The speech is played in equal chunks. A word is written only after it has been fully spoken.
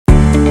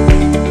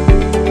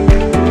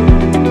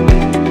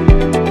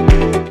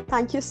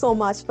thank you so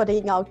much for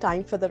taking out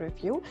time for the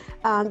review.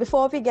 And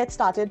before we get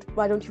started,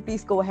 why don't you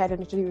please go ahead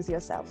and introduce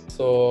yourself?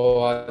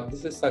 So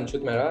this is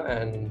Sanchit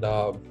and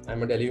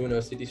I'm a Delhi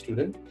University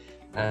student,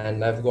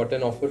 and I've got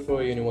an offer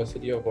for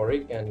University of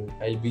Warwick, and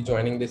I'll be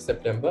joining this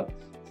September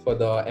for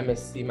the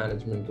MSc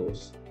Management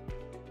course.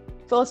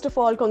 First of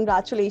all,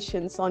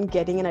 congratulations on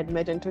getting an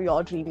admit into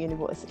your dream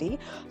university.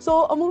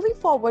 So moving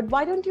forward,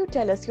 why don't you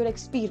tell us your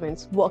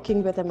experience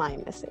working with a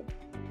MiM-Essay?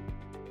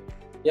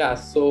 Yeah,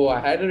 so I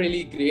had a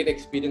really great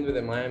experience with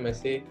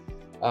MiM-Essay.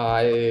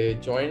 I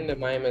joined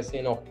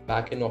MiM-Essay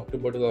back in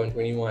October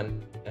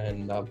 2021,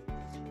 and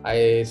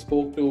I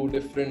spoke to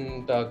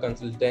different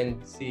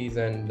consultancies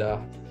and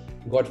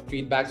got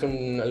feedbacks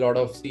from a lot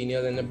of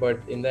seniors in it. But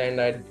in the end,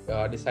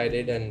 I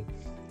decided and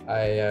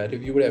I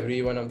reviewed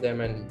every one of them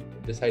and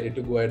decided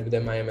to go ahead with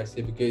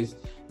MiM-Essay because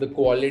the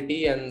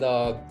quality and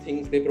the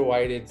things they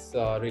provide, it's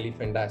really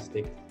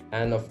fantastic.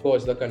 And of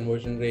course, the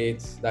conversion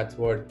rates, that's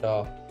what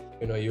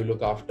you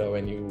look after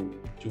when you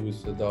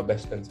choose the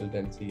best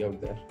consultancy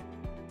out there.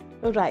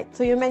 Right.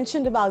 So you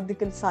mentioned about the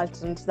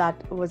consultant that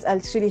was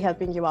actually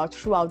helping you out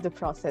throughout the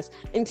process,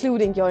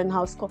 including your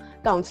in-house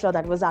counselor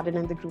that was added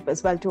in the group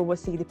as well to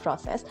oversee the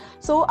process.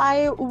 So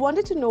I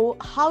wanted to know,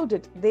 how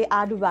did they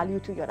add value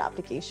to your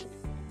application?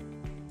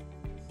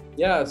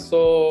 Yeah,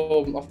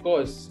 so of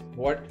course,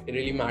 what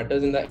really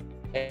matters in the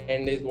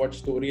end is what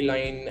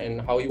storyline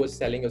and how you were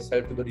selling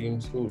yourself to the dream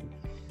school.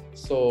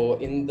 So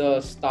in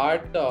the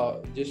start,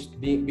 just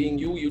being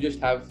you just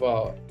have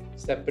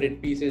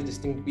separate pieces,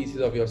 distinct pieces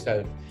of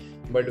yourself.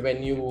 But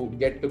when you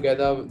get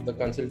together, the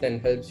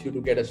consultant helps you to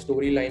get a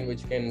storyline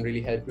which can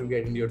really help you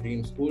get into your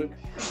dream school.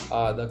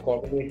 The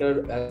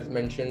coordinator, as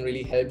mentioned,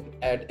 really helped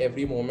at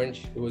every moment.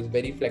 She was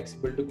very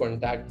flexible to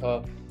contact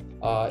her.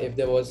 If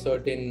there was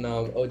certain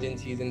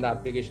urgencies in the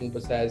application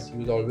process, he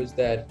was always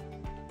there.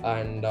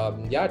 And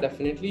yeah,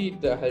 definitely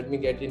it helped me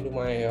get into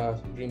my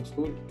dream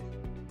school.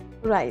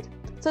 Right.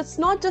 So it's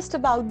not just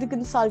about the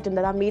consultant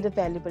that are made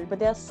available, but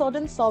there are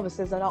certain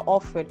services that are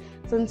offered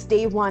since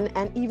day one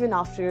and even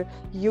after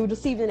you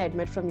receive an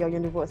admit from your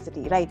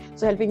university, right?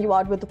 So helping you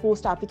out with the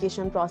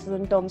post-application process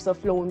in terms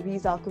of loan,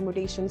 visa,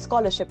 accommodation,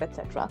 scholarship,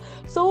 etc.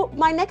 So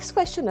my next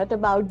question is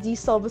about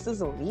these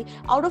services only.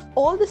 Out of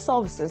all the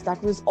services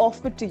that was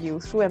offered to you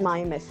through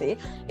MiM-Essay,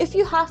 if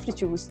you have to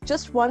choose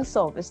just one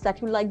service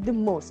that you like the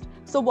most,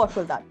 so what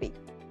will that be?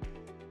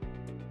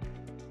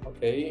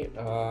 Okay,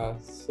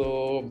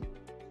 so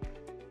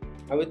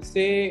I would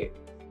say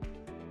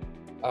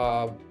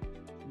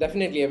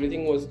definitely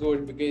everything was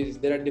good because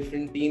there are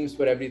different teams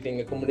for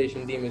everything.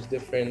 Accommodation team is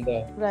different,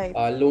 the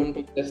loan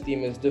process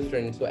team is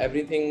different. So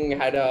everything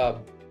had a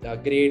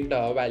great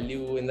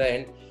value in the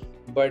end.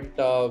 But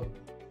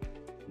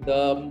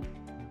the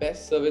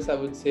best service I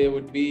would say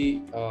would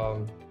be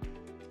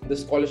the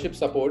scholarship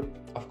support.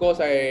 Of course,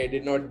 I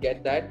did not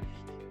get that.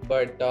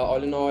 But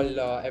all in all,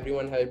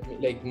 everyone helped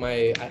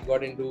me. I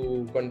got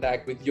into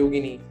contact with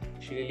Yogini.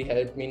 She really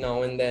helped me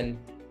now and then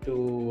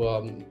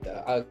to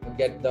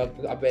get the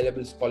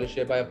available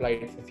scholarship. I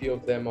applied for a few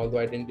of them, although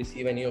I didn't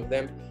receive any of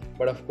them.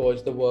 But of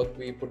course, the work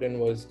we put in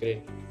was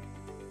great.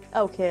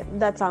 Okay,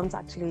 that sounds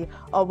actually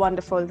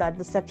wonderful that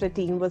the separate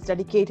team was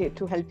dedicated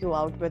to help you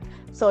out with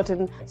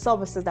certain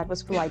services that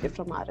was provided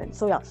from our end.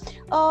 So yeah,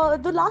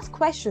 the last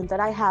question that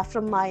I have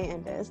from my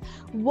end is,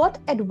 what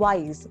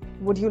advice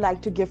would you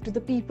like to give to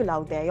the people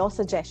out there, your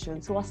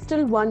suggestions, who are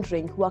still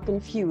wondering, who are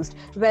confused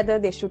whether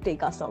they should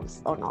take our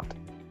service or not?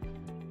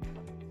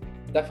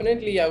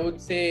 Definitely, I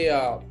would say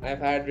I've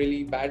had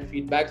really bad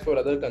feedbacks for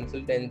other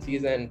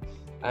consultancies, and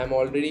I'm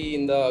already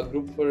in the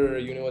group for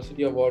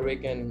University of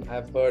Warwick, and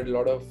I've heard a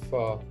lot of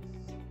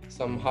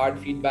some hard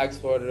feedbacks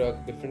for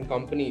different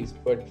companies.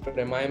 But for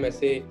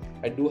MiM-Essay,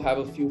 I do have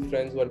a few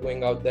friends who are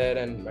going out there,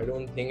 and I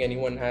don't think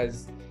anyone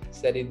has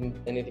said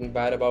anything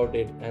bad about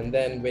it. And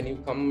then when you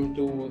come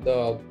to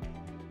the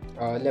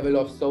level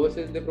of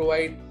services they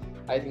provide,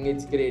 I think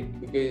it's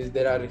great because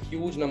there are a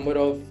huge number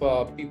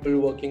of people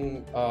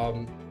working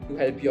to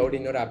help you out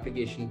in your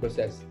application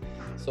process.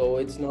 So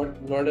it's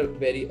not a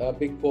very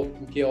big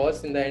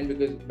chaos in the end,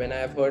 because when I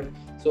have heard,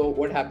 so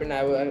what happened,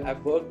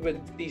 I've worked with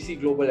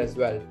TC Global as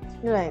well.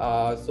 Right.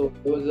 So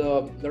there was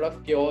a lot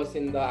of chaos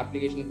in the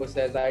application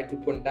process. I had to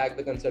contact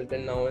the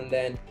consultant now and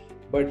then,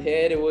 but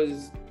here it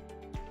was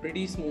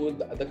pretty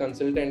smooth. The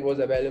consultant was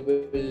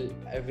available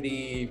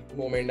every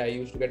moment. I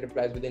used to get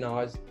replies within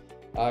hours,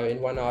 in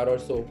 1 hour or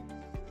so.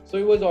 So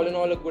it was all in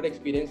all a good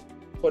experience.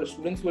 For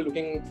students who are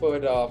looking for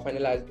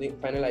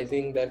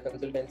finalizing their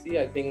consultancy,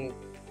 I think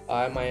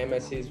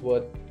MiM-Essay is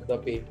worth the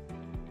pay.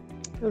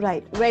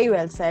 Right, very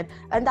well said.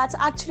 And that's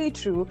actually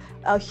true.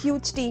 A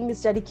huge team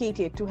is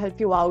dedicated to help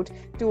you out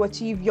to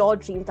achieve your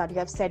dreams that you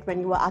have set when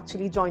you were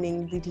actually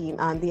joining the team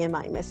and the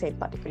MiM-Essay in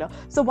particular.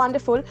 So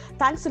wonderful.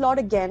 Thanks a lot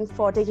again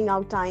for taking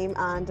out time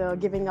and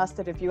giving us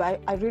the review.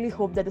 I really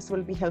hope that this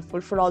will be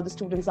helpful for all the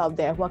students out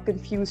there who are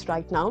confused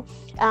right now.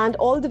 And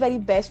all the very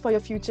best for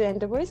your future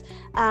endeavors.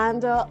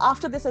 And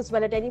after this as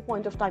well, at any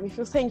point of time, if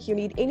you think you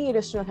need any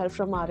additional help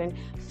from our end,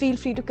 feel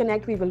free to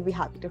connect. We will be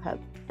happy to help.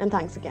 And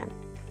thanks again.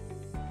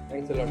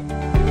 Thanks a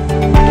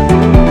lot.